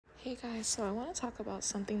Hey guys, so I want to talk about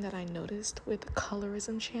something that I noticed with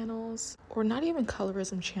colorism channels, or not even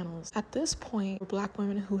colorism channels. At this point, Black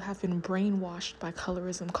women who have been brainwashed by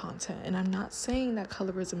colorism content, and I'm not saying that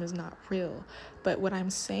colorism is not real, but what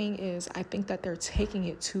I'm saying is I think that they're taking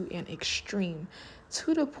it to an extreme,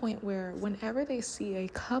 to the point where whenever they see a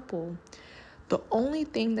couple, the only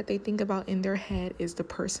thing that they think about in their head is the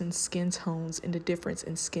person's skin tones and the difference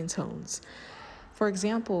in skin tones. For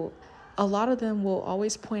example, a lot of them will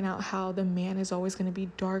always point out how the man is always going to be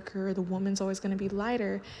darker, the woman's always going to be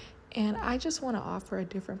lighter. And I just want to offer a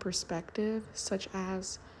different perspective, such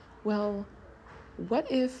as, well,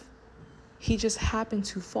 what if he just happened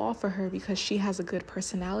to fall for her because she has a good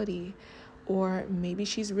personality? Or maybe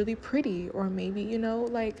she's really pretty, or maybe,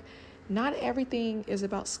 not everything is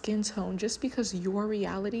about skin tone. Just because your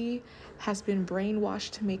reality has been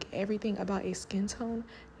brainwashed to make everything about a skin tone,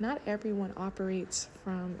 not everyone operates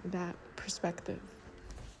from that perspective.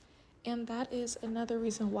 And that is another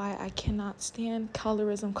reason why I cannot stand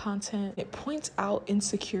colorism content. It points out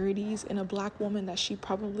insecurities in a Black woman that she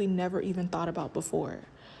probably never even thought about before.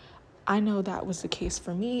 I know that was the case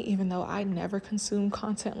for me, even though I never consumed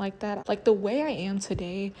content like that. Like the way I am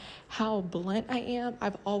today, how blunt I am,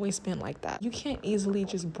 I've always been like that. You can't easily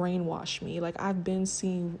just brainwash me. Like I've been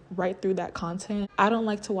seeing right through that content. I don't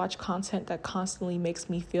like to watch content that constantly makes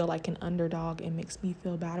me feel like an underdog and makes me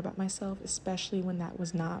feel bad about myself, especially when that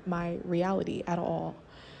was not my reality at all.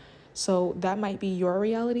 So that might be your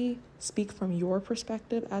reality. Speak from your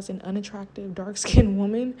perspective as an unattractive, dark-skinned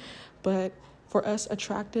woman. But for us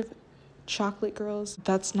attractive chocolate girls,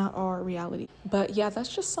 that's not our reality. But yeah,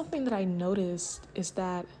 that's just something that I noticed, is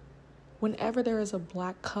that whenever there is a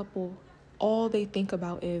Black couple, all they think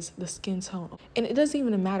about is the skin tone. And it doesn't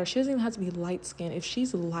even matter. She doesn't even have to be light skinned. If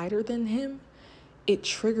she's lighter than him, it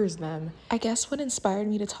triggers them. I guess what inspired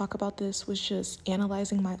me to talk about this was just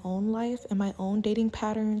analyzing my own life and my own dating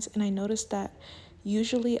patterns. And I noticed that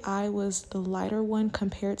usually I was the lighter one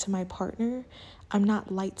compared to my partner. I'm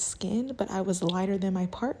not light skinned, but I was lighter than my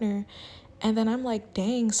partner. And then I'm like,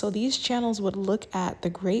 dang, so these channels would look at the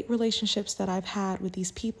great relationships that I've had with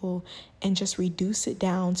these people and just reduce it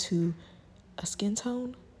down to a skin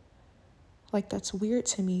tone? Like, that's weird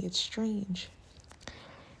to me. It's strange.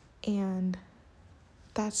 And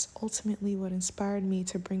that's ultimately what inspired me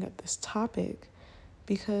to bring up this topic,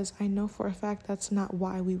 because I know for a fact that's not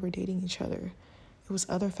why we were dating each other. It was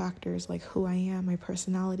other factors like who I am, my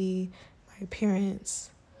personality, my appearance.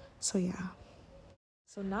 So yeah.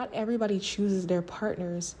 So not everybody chooses their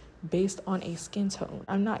partners based on a skin tone.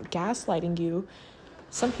 I'm not gaslighting you.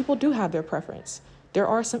 Some people do have their preference. There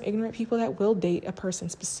are some ignorant people that will date a person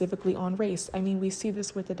specifically on race. I mean, we see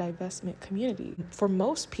this with the divestment community. For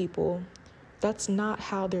most people, that's not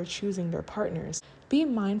how they're choosing their partners. Be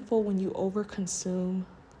mindful when you overconsume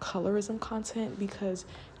colorism content, because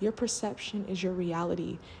your perception is your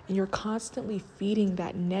reality, and you're constantly feeding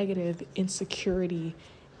that negative insecurity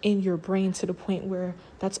in your brain to the point where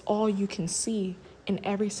that's all you can see in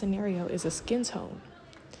every scenario is a skin tone.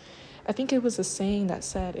 I think it was a saying that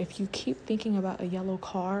said, if you keep thinking about a yellow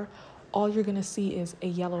car, all you're gonna see is a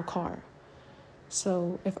yellow car.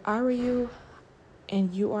 So if I were you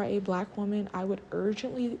and you are a Black woman, I would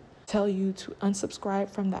urgently tell you to unsubscribe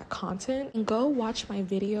from that content and go watch my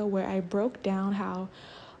video where I broke down how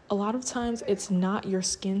a lot of times it's not your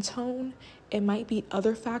skin tone. It might be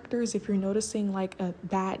other factors. If you're noticing like a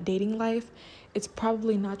bad dating life, it's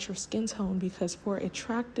probably not your skin tone, because for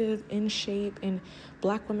attractive, in shape, and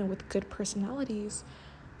Black women with good personalities,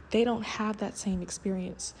 they don't have that same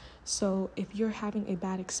experience. So if you're having a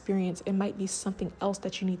bad experience, it might be something else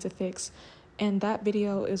that you need to fix. And that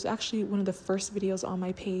video is actually one of the first videos on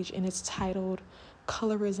my page, and it's titled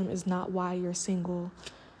 "Colorism is Not Why You're Single."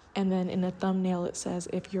 And then in the thumbnail, it says,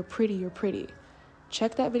 "If you're pretty, you're pretty."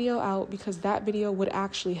 Check that video out, because that video would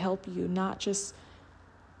actually help you, not just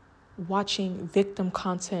watching victim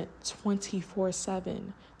content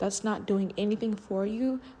 24/7. That's not doing anything for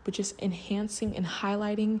you, but just enhancing and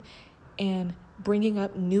highlighting and bringing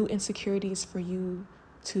up new insecurities for you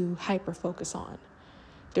to hyper focus on.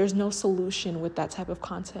 There's no solution with that type of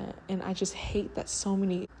content. And I just hate that so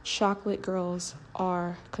many chocolate girls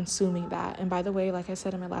are consuming that. And by the way, like I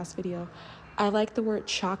said in my last video, I like the word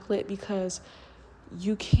chocolate because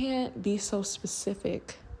you can't be so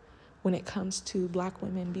specific when it comes to Black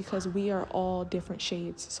women, because we are all different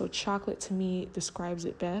shades. So chocolate to me describes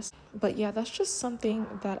it best. But yeah, that's just something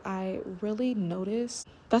that I really noticed.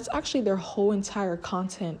 That's actually their whole entire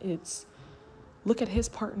content. It's, look at his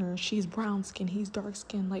partner, she's brown skin, he's dark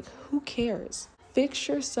skin. Like, who cares? Fix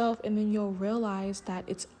yourself, and then you'll realize that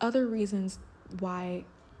it's other reasons why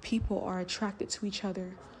people are attracted to each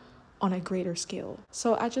other on a greater scale.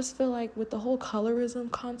 So I just feel like with the whole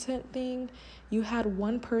colorism content thing, you had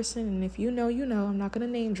one person, and if you know, you know, I'm not gonna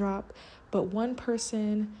name drop, but one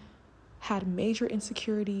person had major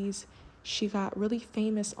insecurities. She got really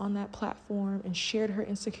famous on that platform and shared her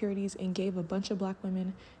insecurities and gave a bunch of Black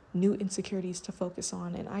women new insecurities to focus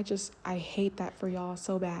on. And I hate that for y'all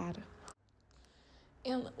so bad.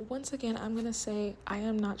 And once again, I'm going to say I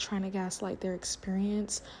am not trying to gaslight their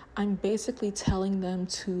experience. I'm basically telling them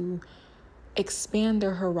to expand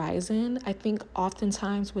their horizon. I think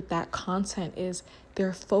oftentimes with that content is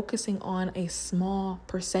they're focusing on a small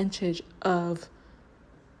percentage of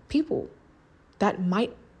people that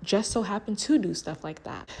might just so happen to do stuff like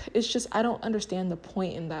that. It's just, I don't understand the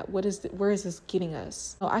point in that. Where is this getting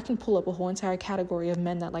us? I can pull up a whole entire category of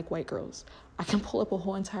men that like white girls. I can pull up a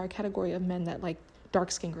whole entire category of men that like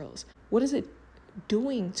dark-skinned girls. What is it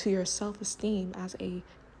doing to your self-esteem as a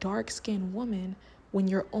dark-skinned woman when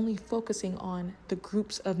you're only focusing on the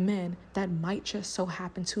groups of men that might just so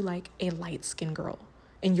happen to like a light-skinned girl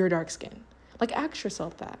and you're dark-skinned? Like, ask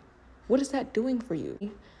yourself that. What is that doing for you?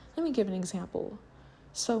 Let me give an example.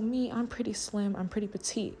 So me, I'm pretty slim, I'm pretty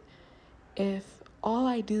petite. If all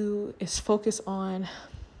I do is focus on,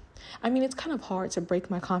 I mean, it's kind of hard to break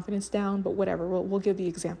my confidence down, but whatever, we'll give the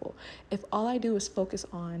example. If all I do is focus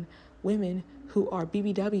on women who are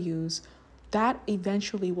BBWs, that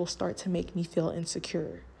eventually will start to make me feel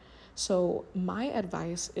insecure. So my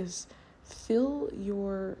advice is fill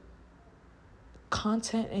your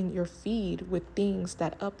content and your feed with things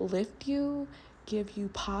that uplift you, give you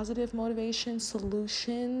positive motivation,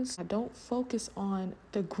 solutions. Don't focus on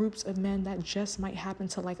the groups of men that just might happen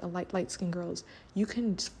to like a light-skinned girls. You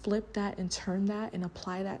can flip that and turn that and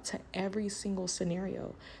apply that to every single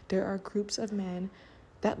scenario. There are groups of men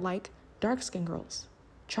that like dark-skinned girls,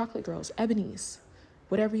 chocolate girls, ebonies,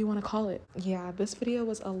 whatever you want to call it. Yeah, this video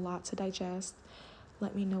was a lot to digest.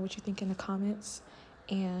 Let me know what you think in the comments,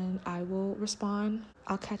 and I will respond.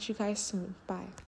 I'll catch you guys soon. Bye.